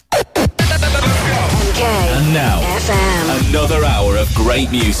Now, FM. Another hour of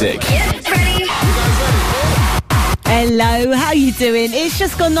great music. Get ready. Hello, how you doing? It's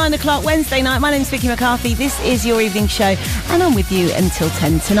just gone 9 o'clock Wednesday night. My name's Vicky McCarthy. This is your evening show, and I'm with you until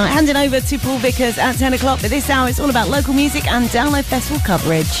 10 tonight. Handing over to Paul Vickers at 10 o'clock. But this hour, it's all about local music and Download Festival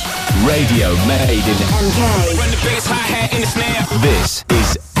coverage. Radio made in MK. Run the biggest hi-hat in the snare. This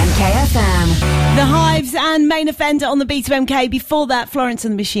is MKFM. The Hives and Main Offender on the beat of MK. Before that, Florence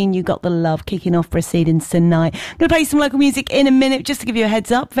and the Machine, You Got the Love, kicking off proceedings tonight. I'm going to play some local music in a minute, just to give you a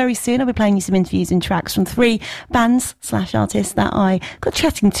heads up. Very soon, I'll be playing you some interviews and tracks from 3 bands/artists that I got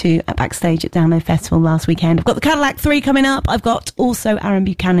chatting to at backstage at Download Festival last weekend. I've got the Cadillac 3 coming up. I've got also Aaron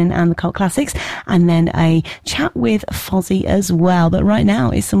Buchanan and the Cult Classics, and then a chat with Fozzy as well. But right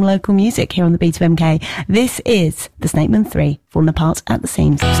now is some local music here on the beat of MK. This is the Snakeman 3, Falling Apart at the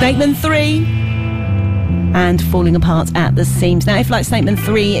Seams. Snakeman 3 and Falling Apart at the Seams. Now, if like Snakeman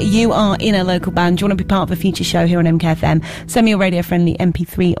 3, you are in a local band, you want to be part of a future show here on MKFM, send me your radio-friendly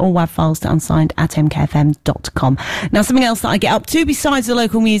MP3 or WAV files to unsigned@mkfm.com. Now, something else that I get up to besides the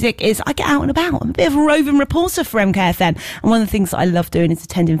local music is I get out and about. I'm a bit of a roving reporter for MKFM, and one of the things that I love doing is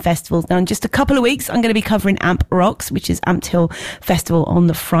attending festivals. Now, in just a couple of weeks, I'm going to be covering Amp Rocks, which is Amped Hill Festival on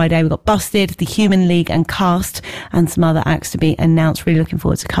the Friday. We've got Busted, The Human League and Cast, and some other acts to be announced. Really looking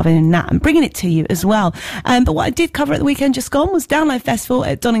forward to covering that and bringing it to you as well. But what I did cover at the weekend just gone was Download Festival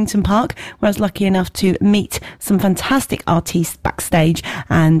at Donington Park, where I was lucky enough to meet some fantastic artists backstage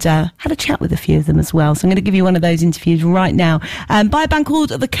and had a chat with a few of them as well. So I'm going to give you one of those interviews right now by a band called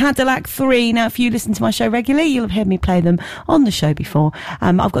the Cadillac 3. Now, if you listen to my show regularly, you'll have heard me play them on the show before.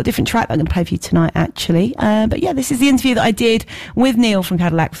 I've got a different track that I'm going to play for you tonight, actually. But yeah, this is the interview that I did with Neil from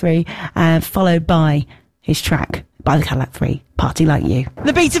Cadillac 3, followed by his track by the Cadillac 3, Party Like You.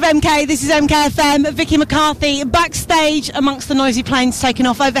 The beat of MK, this is MKFM, Vicky McCarthy, backstage amongst the noisy planes taking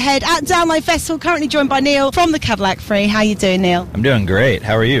off overhead at Download Festival, currently joined by Neil from the Cadillac 3. How you doing, Neil? I'm doing great.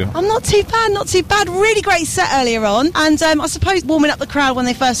 How are you? I'm not too bad. Really great set earlier on, and I suppose warming up the crowd when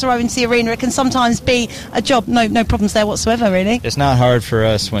they first arrive into the arena, it can sometimes be a job. No problems there whatsoever, really. It's not hard for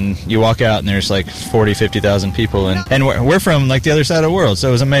us when you walk out and there's like 40,000-50,000 people, and we're from like the other side of the world, so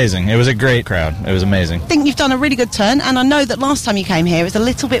it was amazing. It was a great crowd. It was amazing. I think you've done a really good turn, and I know that last time you came here it was a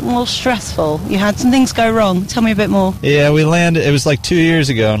little bit more stressful. You had some things go wrong. Tell me a bit more. Yeah, we landed, it was like 2 years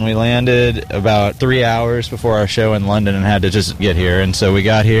ago, and we landed about 3 hours before our show in London and had to just get here. And so we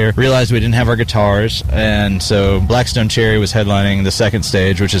got here, realized we didn't have our guitars, and so Blackstone Cherry was headlining the second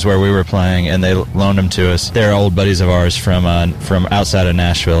stage, which is where we were playing, and they loaned them to us. They're old buddies of ours from outside of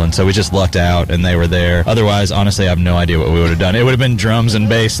Nashville, and so we just lucked out and they were there. Otherwise, honestly, I have no idea what we would have done. It would have been drums and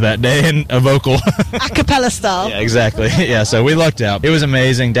bass that day and a vocal. A cappella style. Yeah, exactly. Yeah, so we lucked out. It was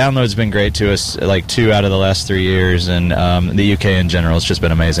amazing. Download's been great to us, like 2 out of the last 3 years, and the UK in general, it's just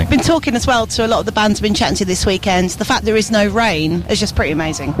been amazing. Been talking as well to a lot of the bands I've been chatting to this weekend. The fact there is no rain is just pretty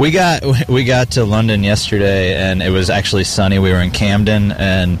amazing. We got to London yesterday, and it was actually sunny. We were in Camden,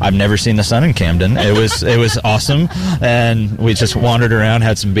 and I've never seen the sun in Camden. It was awesome, and we just wandered around,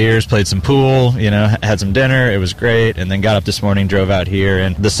 had some beers, played some pool, had some dinner. It was great, and then got up this morning, drove out here,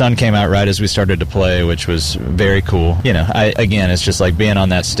 and the sun came out right as we started to play, which was very cool. It's just like being on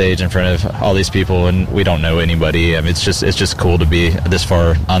that stage in front of all these people, and we don't know anybody. I mean, it's just cool to be this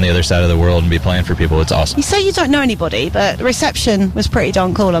far on the other side of the world and be playing for people. It's awesome. You say you don't know anybody, but the reception was pretty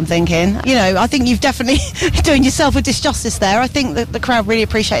darn cool, I'm thinking. I think you've definitely doing yourself a disjustice there. I think that the crowd really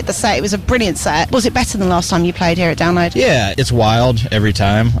appreciated the set. It was a brilliant set. Was it better than the last time you played here at Download? Yeah, it's wild every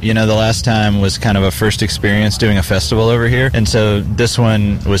time. The last time was kind of a first experience doing a festival over here, and so this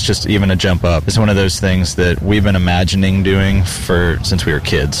one was just even a jump up. It's one of those things that we've been imagining doing since we were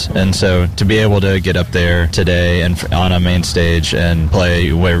kids, and so to be able to get up there today and on a main stage and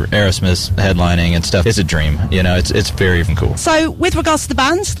play where Aerosmith's headlining and stuff, it's a dream. It's very cool. So with regards to the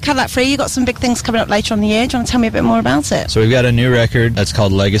band, Cadillac 3, you got some big things coming up later on in the year. Do you want to tell me a bit more about it? So we've got a new record that's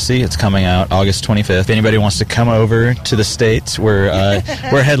called Legacy. It's coming out August 25th. If anybody wants to come over to the States, we're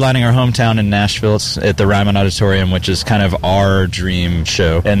headlining our hometown in Nashville. It's at the Ryman Auditorium, which is kind of our dream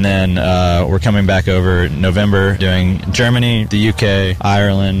show. And then we're coming back over in November, doing Germany, the UK,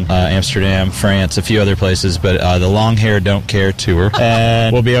 Ireland, Amsterdam, France, a few other places, but the Long Hair Don't Care tour.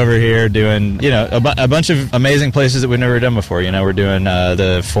 And we'll be over here doing, a bunch of amazing places that we've never done before. We're doing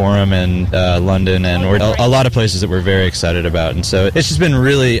the Forum in London, and we're a lot of places that we're very excited about. And so it's just been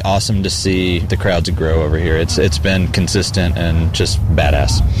really awesome to see the crowds grow over here. It's been consistent and just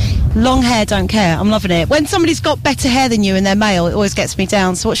badass. Long hair don't care. I'm loving it. When somebody's got better hair than you and they're male, it always gets me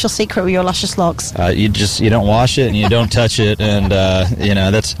down. So what's your secret with your luscious locks? You don't wash it, and you don't don't touch it, and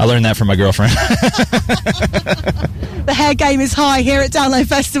I learned that from my girlfriend. The hair game is high here at Download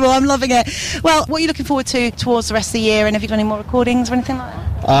Festival. I'm loving it. Well, what are you looking forward to towards the rest of the year, and have you got any more recordings or anything like that?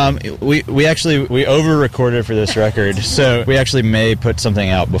 We over-recorded for this record, so we actually may put something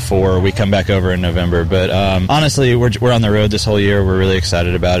out before we come back over in November. But honestly, we're on the road this whole year. We're really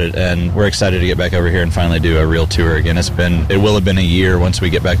excited about it, and we're excited to get back over here and finally do a real tour again. It will have been a year once we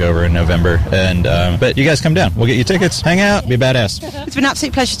get back over in November. And but you guys come down. We'll get you tickets. Hang out. Be badass. It's been an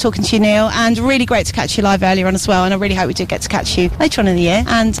absolute pleasure talking to you, Neil, and really great to catch you live earlier on as well. And I really hope we do get to catch you later on in the year.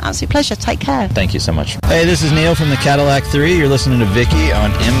 And absolute pleasure. Take care. Thank you so much. Hey, this is Neil from the Cadillac 3. You're listening to Vicky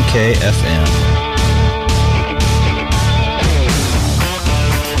on MKFM.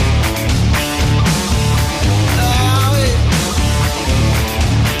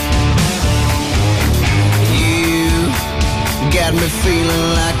 Got me feeling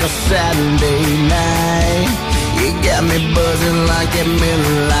like a Saturday night. You got me buzzing like that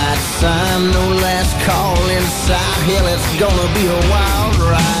midnight sign. No last call inside. Hell, it's gonna be a wild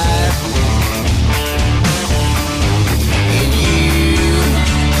ride. And you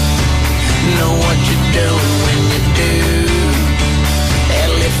know what you do when you do that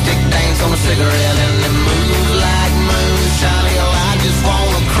lipstick dance on a cigarette and it moves like moonshine. Hell, I just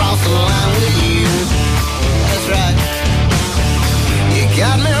wanna cross the line with you. That's right. You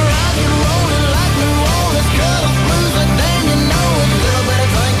got me rockin', rollin' like New Orleans, cut off blues like damn, you know it. Little bit of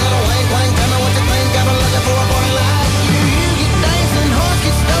drink, little wink, wink, tell me what you think. I've been looking for a party like you. You get dancing, hearts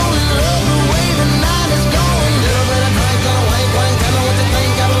get stolen, love the way the night is going. Little bit of drink, little wink, wink, tell me what you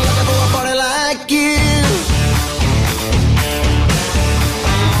think. I've been looking for a party like you.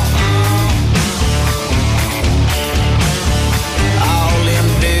 All them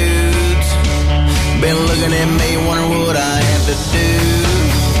dudes been looking at me, wondering what I have to do.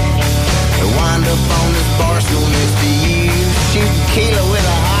 Wind up on this bar stool next to you. Shoot tequila with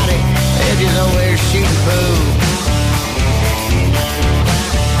a hottie. Edges over there shooting pool.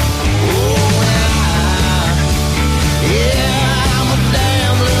 Oh, yeah, I'm a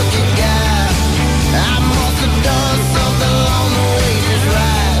damn lucky guy. I must have done something along the way just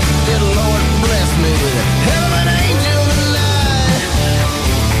right. Did the Lord bless me with a hell of an angel tonight.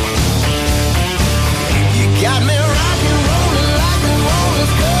 You got me rockin', rollin' like New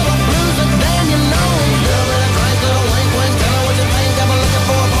Orleans, cut off blues and damn, you know it. Little bit of drink, little wink, wink, tell me what you think. I'm looking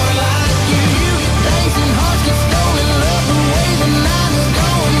for a party like you. You get dancing, hearts get stolen, love the way the night is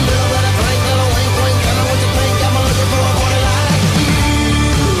going. Little bit of drink, little wink, wink, tell me what you think. I'm looking for a party like you.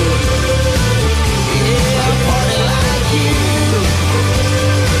 Yeah, a party like you.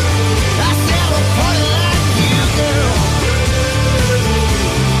 I said a party like you, girl.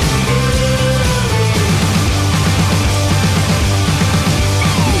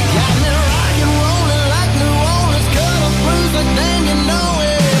 Got me rockin', rollin' like New Orleans, cut off blues like damn, you know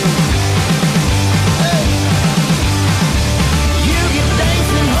it. Hey. You get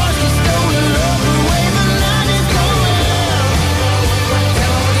dancing, hearts get stolen, love the way the night is going.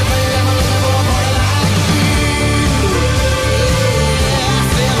 Tell me what you think, I'm looking for a party like you. Yeah, I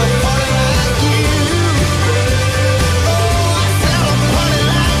said a party like you. Oh, I said a party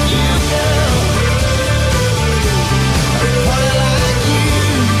like you, girl. A party like you.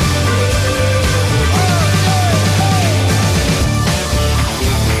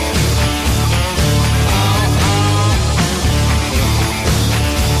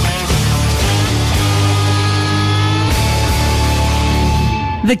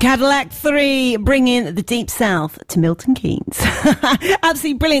 The Cadillac 3 bringing the Deep South to Milton Keynes.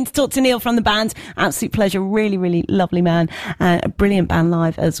 Absolutely brilliant to talk to Neil from the band. Absolute pleasure. Really, really lovely man. A brilliant band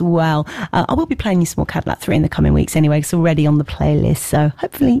live as well. I will be playing you some more Cadillac 3 in the coming weeks anyway. It's already on the playlist. So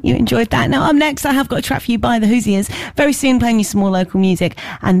hopefully you enjoyed that. Now up next, I have got a track for you by the Hoosiers. Very soon playing you some more local music.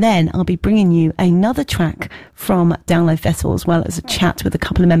 And then I'll be bringing you another track from Download Festival as well as a chat with a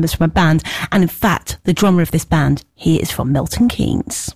couple of members from a band. And in fact, the drummer of this band, he is from Milton Keynes.